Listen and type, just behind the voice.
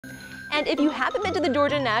And if you haven't been to the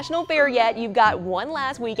Georgia National Fair yet, you've got one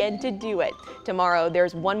last weekend to do it. Tomorrow,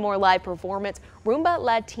 there's one more live performance, Rumba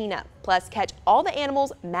Latina. Plus, catch all the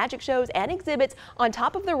animals, magic shows, and exhibits on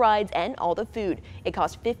top of the rides and all the food. It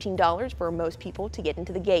costs $15 for most people to get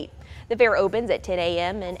into the gate. The fair opens at 10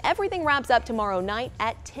 a.m. and everything wraps up tomorrow night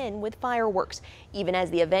at 10 with fireworks. Even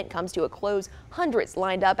as the event comes to a close, hundreds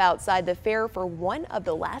lined up outside the fair for one of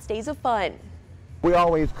the last days of fun. We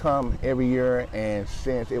always come every year, and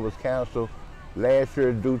since it was canceled last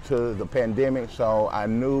year due to the pandemic, so I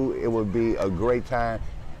knew it would be a great time,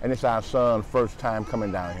 and it's our son's first time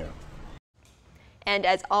coming down here. And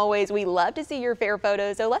as always, we love to see your fair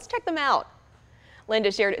photos, so let's check them out.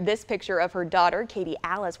 Linda shared this picture of her daughter, Katie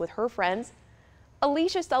Alice, with her friends.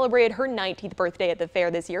 Alicia celebrated her 19th birthday at the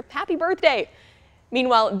fair this year. Happy birthday!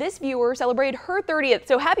 Meanwhile, this viewer celebrated her 30th,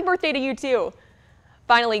 so happy birthday to you too.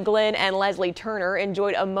 Finally, Glenn and Leslie Turner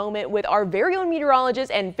enjoyed a moment with our very own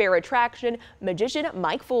meteorologist and fair attraction, magician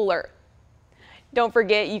Mike Fuller. Don't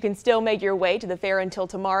forget, you can still make your way to the fair until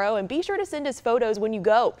tomorrow, and be sure to send us photos when you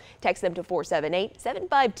go. Text them to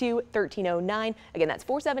 478-752-1309. Again, that's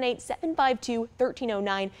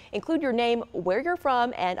 478-752-1309. Include your name, where you're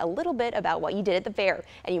from, and a little bit about what you did at the fair.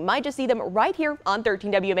 And you might just see them right here on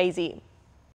 13 WMAZ.